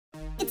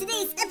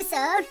today's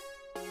episode.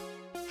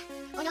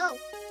 Oh no,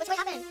 what's going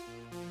to happen?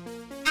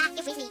 Ah,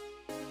 you freeze me.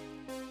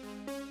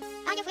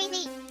 Ah, you freeze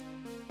me.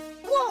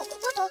 Whoa, what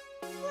the?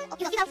 Oh,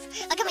 get off.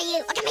 I'll come at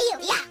you. I'll come at you.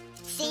 Yeah.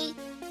 See?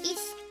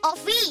 He's all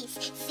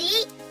freeze.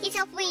 See? He's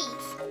all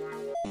freeze.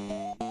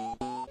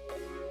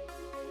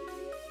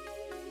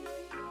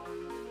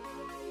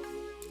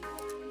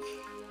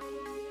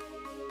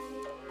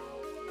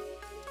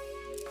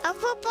 A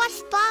football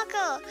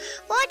sparkle.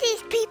 What are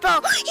these people?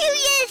 Here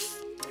he is.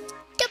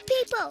 The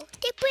people.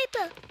 The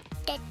people.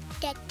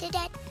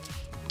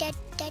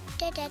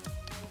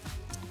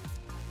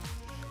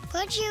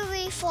 Put your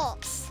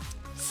reforms.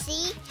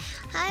 See?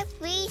 I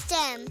freeze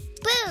them.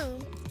 Boom.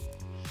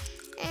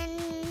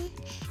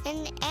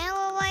 And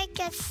arrow like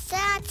a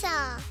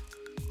Santa.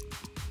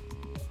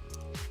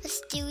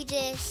 Let's do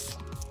this.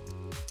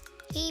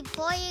 He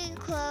put your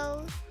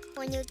clothes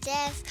on your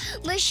death.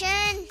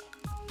 Mission.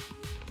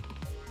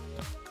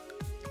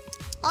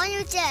 On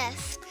your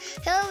death.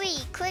 Hurry,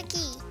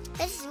 quickie.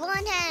 Let's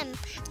run him.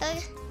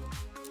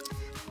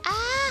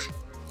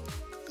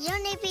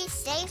 You need to be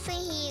safe in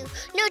here.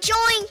 No,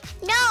 join.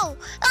 No.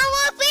 I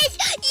want this.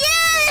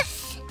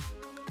 Yes.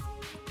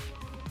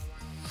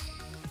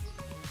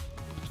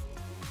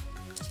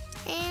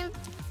 And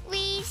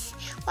please,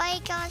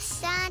 like our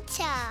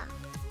Santa.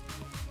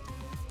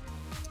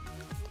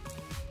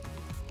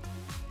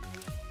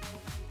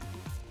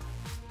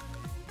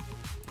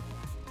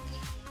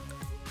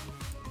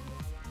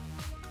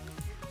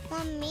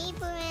 One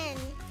Maybelline.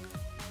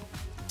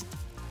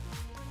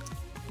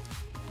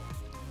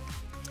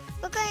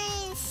 We're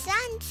going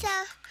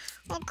Santa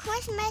on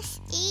Christmas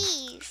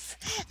Eve.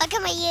 I'll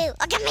come at you.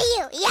 I'll come at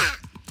you. Yeah.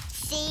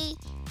 See?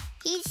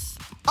 He's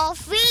all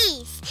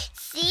freeze.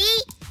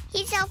 See?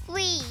 He's all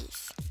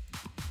freeze.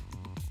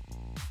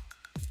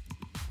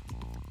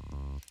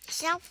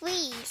 He's all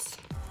freeze.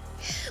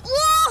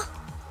 Whoa!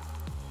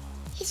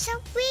 He's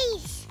all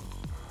freeze.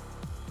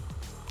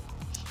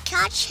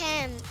 Catch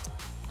him.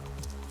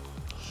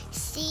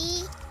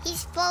 See?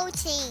 He's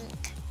floating.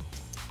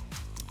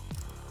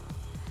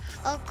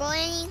 Or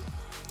going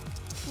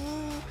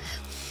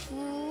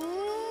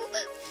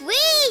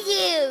freeze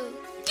you.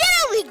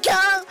 There we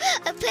go.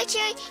 A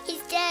picture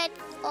he's dead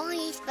on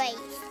his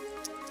face.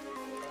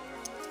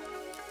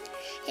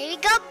 Here we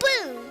go.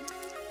 Boom.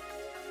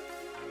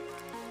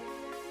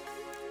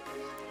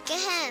 Get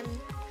him.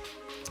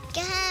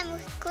 Get him.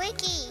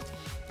 Quickie.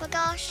 Oh my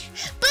gosh.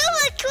 Boom,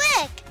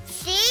 quick.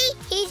 See?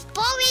 He's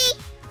buried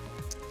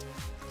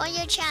on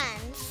your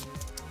chance.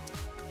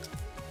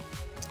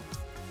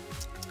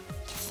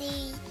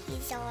 See,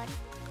 he's on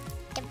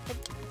the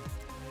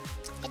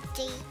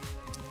D.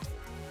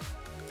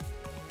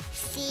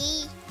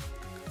 See?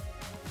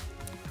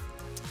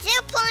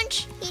 Zero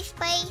punch his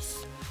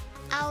face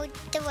out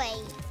the way.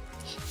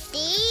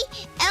 See?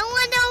 I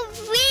want to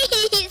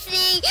freeze.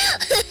 See?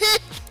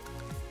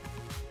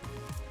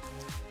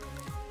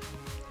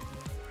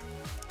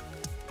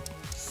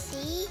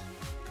 See?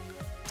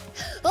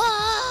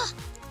 Oh!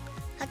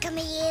 I'll come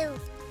at you.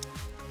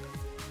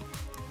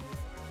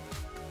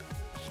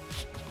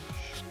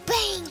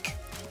 Bang!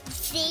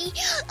 See?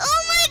 Oh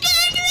my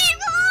goodness,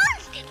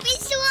 we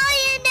saw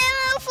it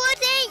now for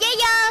the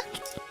yeah.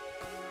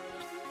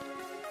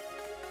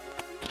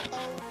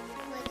 Oh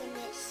my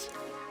goodness.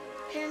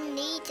 I don't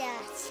need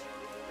that.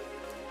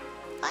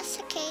 What's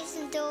the case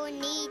and don't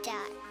need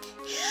that?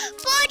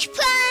 Punch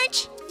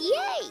punch!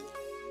 Yay!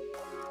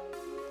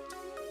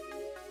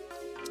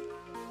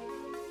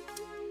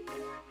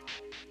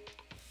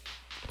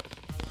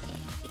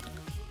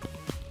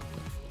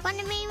 What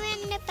am I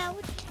running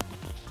about?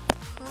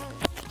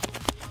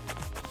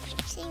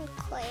 Sing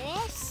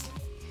chorus?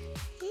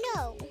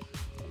 No.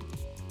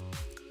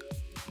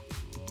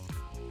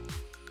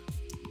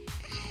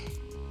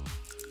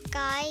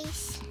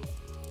 Guys,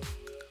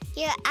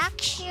 you're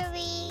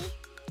actually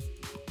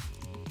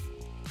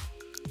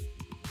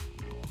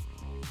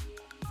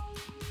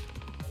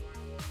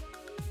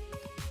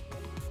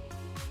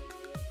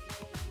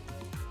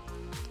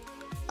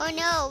oh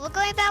no, we're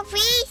going about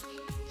freeze?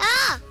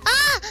 Oh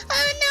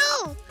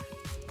no!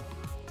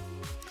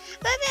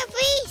 We're about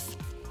freeze!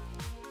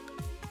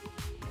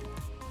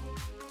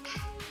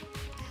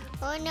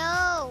 Oh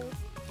no!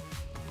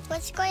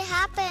 What's going to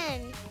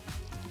happen?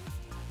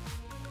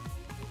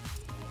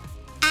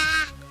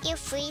 Ah! You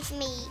freeze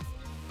me!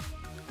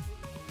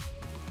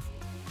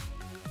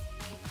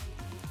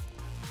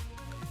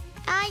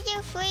 Ah!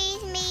 You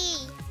freeze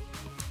me!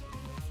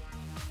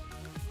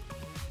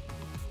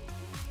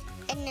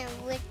 And then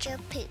with your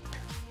poop.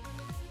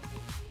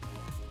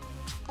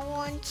 I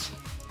want...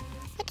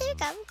 Where did it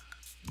go?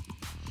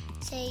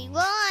 Say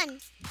run!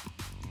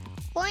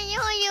 Run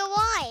on your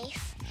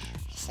wife!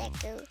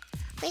 Go.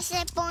 Where's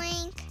that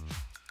boink?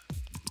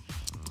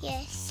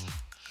 Yes.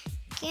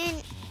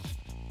 Get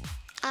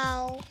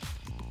out.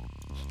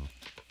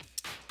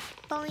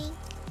 Boink.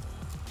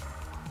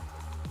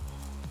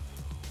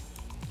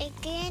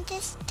 Again to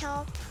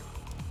stop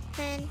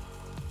and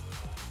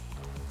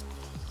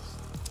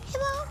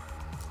hello.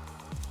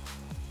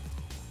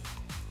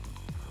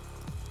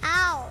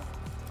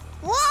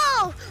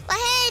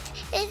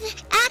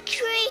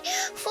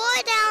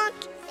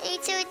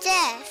 to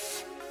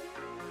death.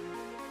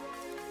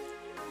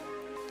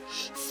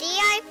 See,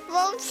 I'm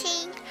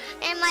floating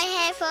and my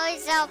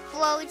headphones are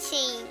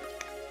floating.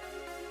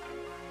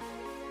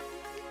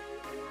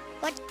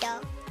 What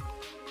the?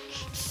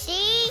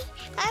 See,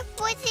 I'm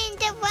floating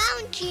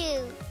around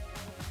you.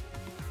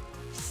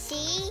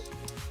 See?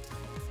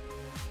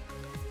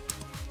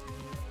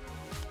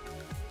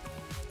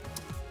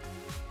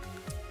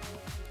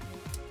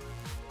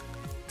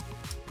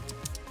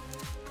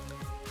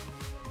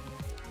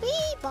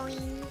 Wee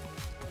boing.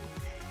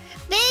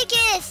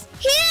 Biggest,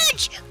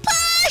 huge,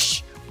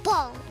 push,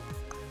 bonk.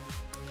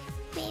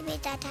 Maybe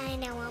that I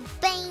know one.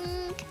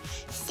 Bang.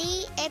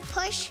 See, it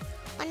push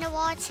on the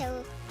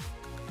water.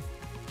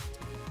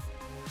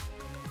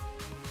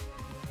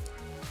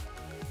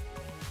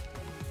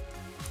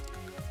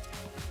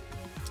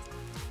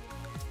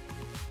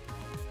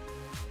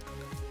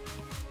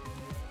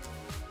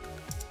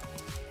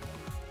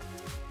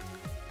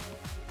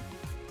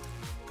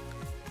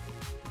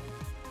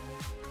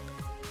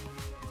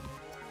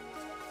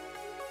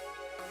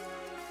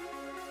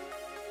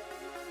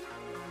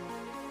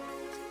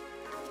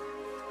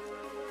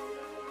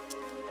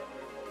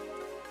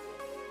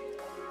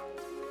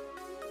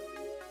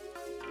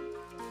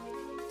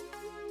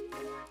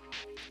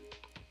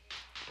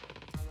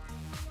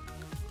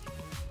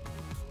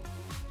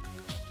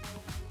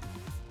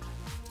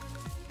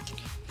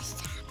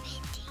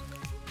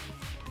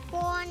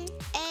 One,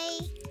 a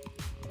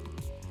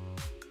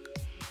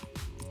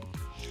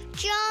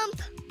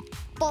jump,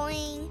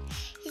 boing.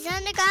 He's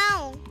on the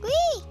ground.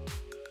 Whee!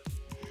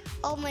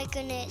 Oh my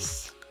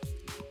goodness.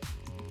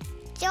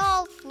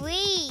 Don't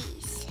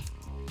freeze.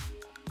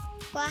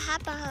 What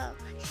happened to her?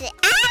 She said,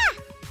 ah!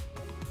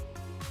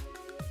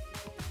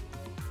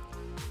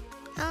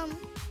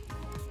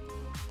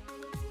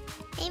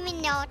 Maybe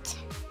not.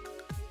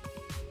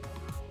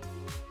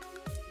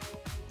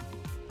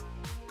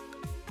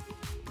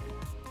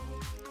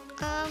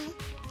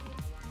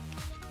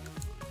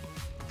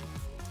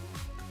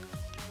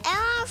 I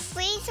want to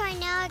freeze right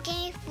now. I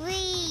can't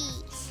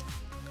freeze.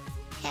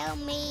 Help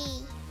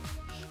me.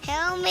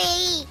 Help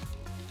me.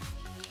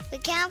 We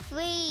can't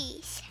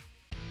freeze.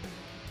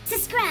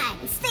 Subscribe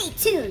and stay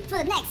tuned for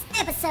the next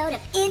episode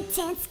of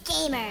Intense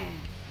Gamer.